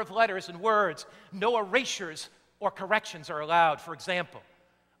number of letters and words. No erasures or corrections are allowed. For example,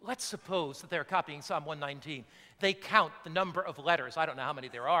 let's suppose that they're copying Psalm 119. They count the number of letters. I don't know how many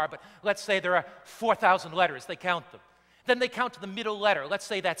there are, but let's say there are 4,000 letters. They count them. Then they count the middle letter. Let's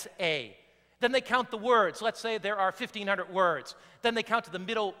say that's A. Then they count the words. Let's say there are 1,500 words. Then they count to the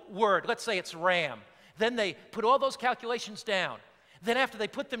middle word. Let's say it's Ram. Then they put all those calculations down. Then after they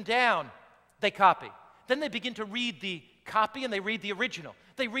put them down, they copy. Then they begin to read the copy and they read the original.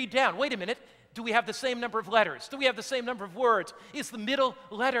 They read down. Wait a minute. Do we have the same number of letters? Do we have the same number of words? Is the middle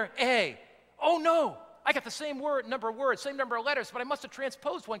letter A? Oh no, I got the same number of words, same number of letters, but I must have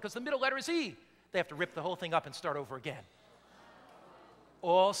transposed one because the middle letter is E. They have to rip the whole thing up and start over again.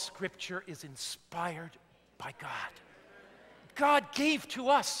 All Scripture is inspired by God. God gave to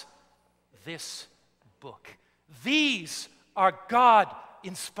us this book. These are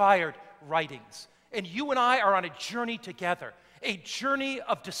God-inspired writings. And you and I are on a journey together, a journey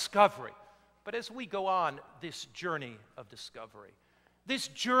of discovery. But as we go on this journey of discovery, this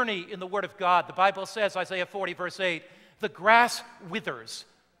journey in the Word of God, the Bible says, Isaiah 40, verse 8, the grass withers,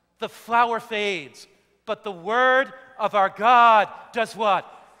 the flower fades, but the Word of our God does what?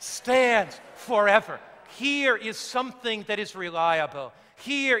 Stands forever. Here is something that is reliable.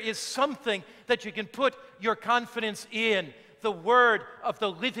 Here is something that you can put your confidence in. The Word of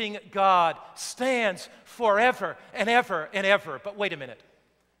the living God stands forever and ever and ever. But wait a minute.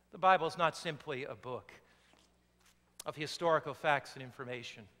 The Bible is not simply a book of historical facts and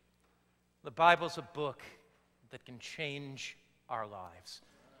information. The Bible is a book that can change our lives.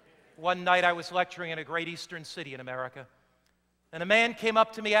 One night I was lecturing in a great eastern city in America, and a man came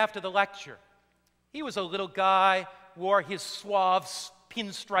up to me after the lecture. He was a little guy, wore his suave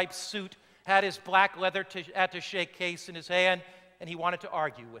pinstripe suit, had his black leather attaché case in his hand, and he wanted to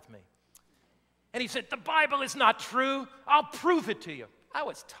argue with me. And he said, "The Bible is not true. I'll prove it to you." I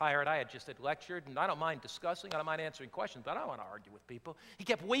was tired. I had just lectured, and I don't mind discussing. I don't mind answering questions, but I don't want to argue with people. He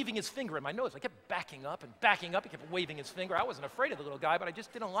kept waving his finger in my nose. I kept backing up and backing up. He kept waving his finger. I wasn't afraid of the little guy, but I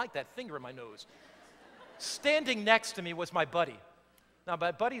just didn't like that finger in my nose. Standing next to me was my buddy. Now,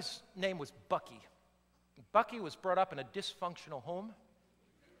 my buddy's name was Bucky. Bucky was brought up in a dysfunctional home.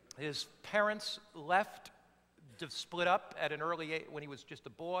 His parents left to split up at an early age when he was just a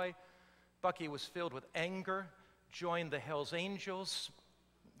boy. Bucky was filled with anger, joined the Hells Angels.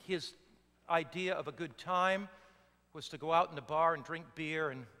 His idea of a good time was to go out in the bar and drink beer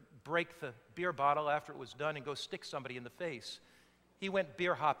and break the beer bottle after it was done and go stick somebody in the face. He went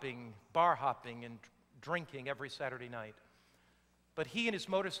beer hopping, bar hopping, and drinking every Saturday night. But he and his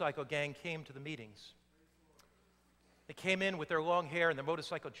motorcycle gang came to the meetings. They came in with their long hair and their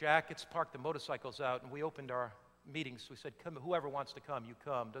motorcycle jackets, parked the motorcycles out, and we opened our meetings. We said, "Come, whoever wants to come, you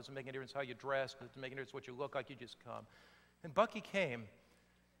come. Doesn't make any difference how you dress. Doesn't make any difference what you look like. You just come." And Bucky came,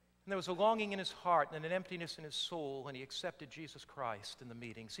 and there was a longing in his heart and an emptiness in his soul, and he accepted Jesus Christ in the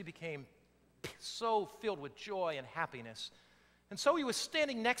meetings. He became so filled with joy and happiness. And so he was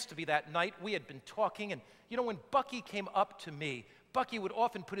standing next to me that night. We had been talking, and you know, when Bucky came up to me, Bucky would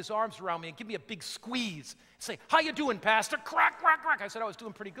often put his arms around me and give me a big squeeze. Say, "How you doing, Pastor?" Crack, crack, crack. I said, "I was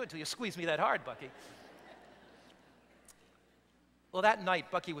doing pretty good till you squeezed me that hard, Bucky." Well, that night,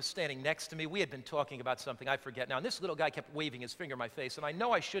 Bucky was standing next to me. We had been talking about something, I forget now, and this little guy kept waving his finger in my face, and I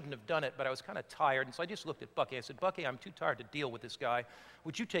know I shouldn't have done it, but I was kind of tired, and so I just looked at Bucky. I said, "Bucky, I'm too tired to deal with this guy.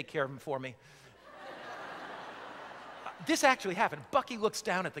 Would you take care of him for me?" This actually happened. Bucky looks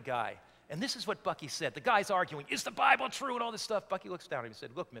down at the guy, and this is what Bucky said. The guy's arguing, "Is the Bible true?" and all this stuff. Bucky looks down at him and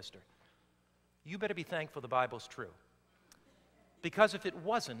said, "Look, mister, you better be thankful the Bible's true. Because if it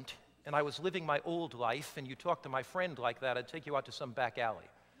wasn't, and I was living my old life, and you talk to my friend like that, I'd take you out to some back alley.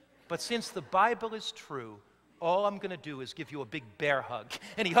 But since the Bible is true, all I'm going to do is give you a big bear hug."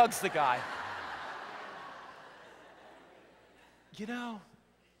 And he hugs the guy. You know,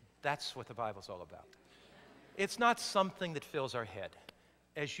 that's what the Bible's all about. It's not something that fills our head.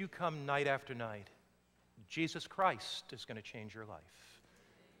 As you come night after night, Jesus Christ is going to change your life.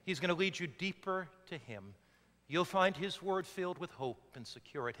 He's going to lead you deeper to Him. You'll find His Word filled with hope and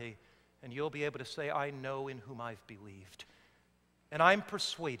security, and you'll be able to say, "I know in whom I've believed. And I'm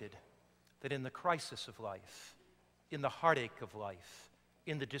persuaded that in the crisis of life, in the heartache of life,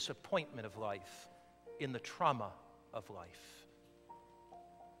 in the disappointment of life, in the trauma of life,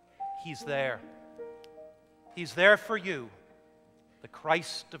 He's there. He's there for you. The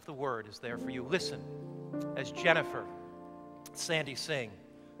Christ of the Word is there for you. Listen, as Jennifer, Sandy sing,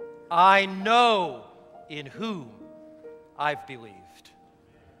 I know in whom I've believed.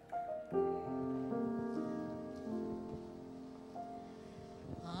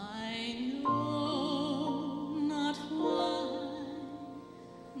 I know not why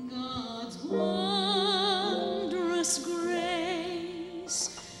God's wondrous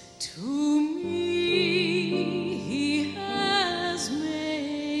grace to me He has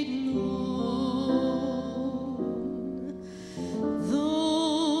made known.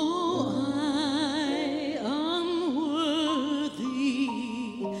 Though I unworthy,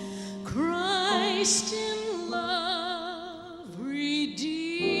 Christ in love redeemed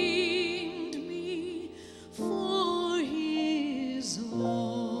me for His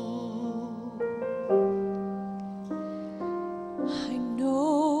own. I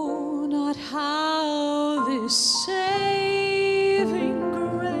know not how this saving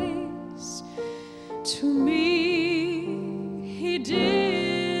grace to me He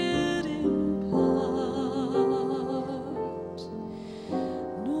did impart,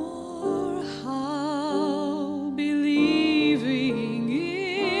 nor how believing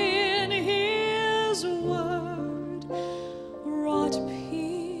in His word wrought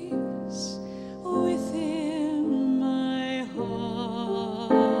peace within my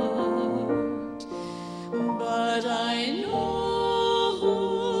heart. But I know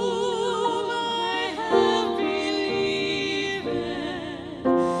whom I have believed,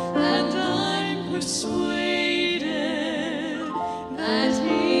 and I'm persuaded that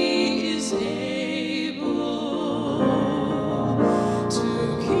He is able to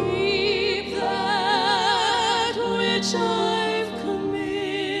keep that which I've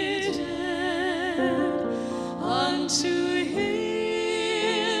committed unto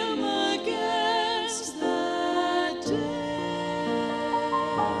Him against that day.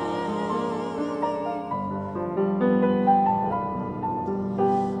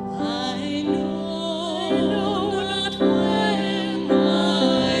 I know not when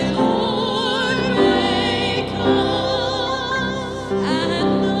my Lord may come at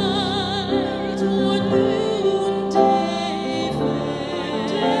night or noonday fair,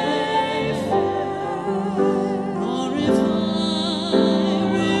 nor if I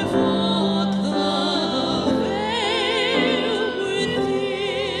revoke the veil with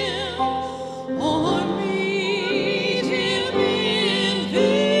Him or meet Him in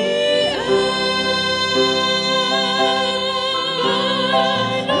the air.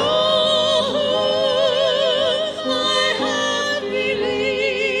 I know whom I have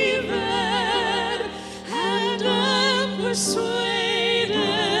believed, and am persuaded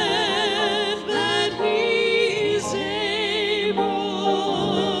that He is able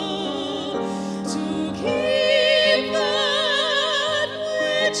to keep that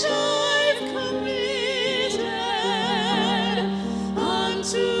which I've committed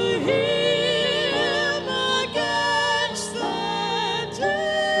unto Him against that day.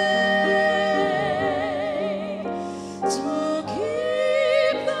 To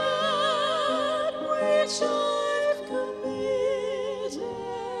keep that which I've committed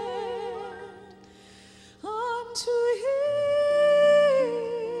unto Him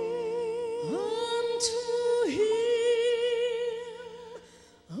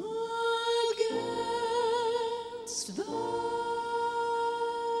against that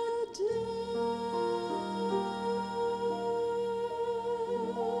day.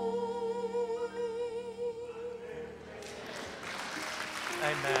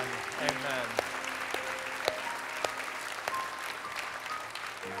 Amen. Amen.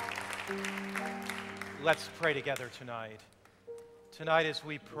 Let's pray together tonight. Tonight, as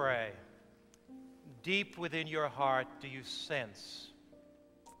we pray, deep within your heart, do you sense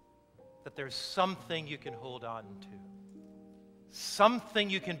that there's something you can hold on to? Something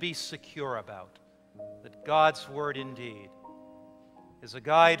you can be secure about? That God's Word indeed is a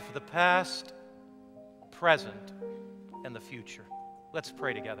guide for the past, present, and the future. Let's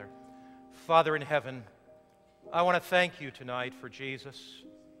pray together. Father in heaven, I want to thank you tonight for Jesus.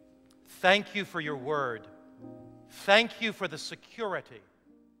 Thank you for your Word. Thank you for the security,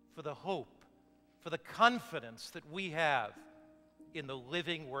 for the hope, for the confidence that we have in the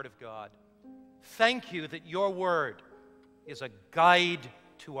living Word of God. Thank you that your Word is a guide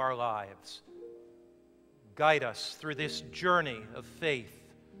to our lives. Guide us through this journey of faith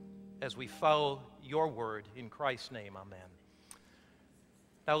as we follow your Word. In Christ's name, amen.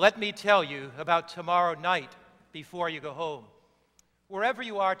 Now, let me tell you about tomorrow night before you go home. Wherever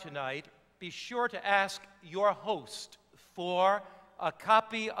you are tonight, be sure to ask your host for a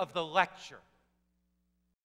copy of the lecture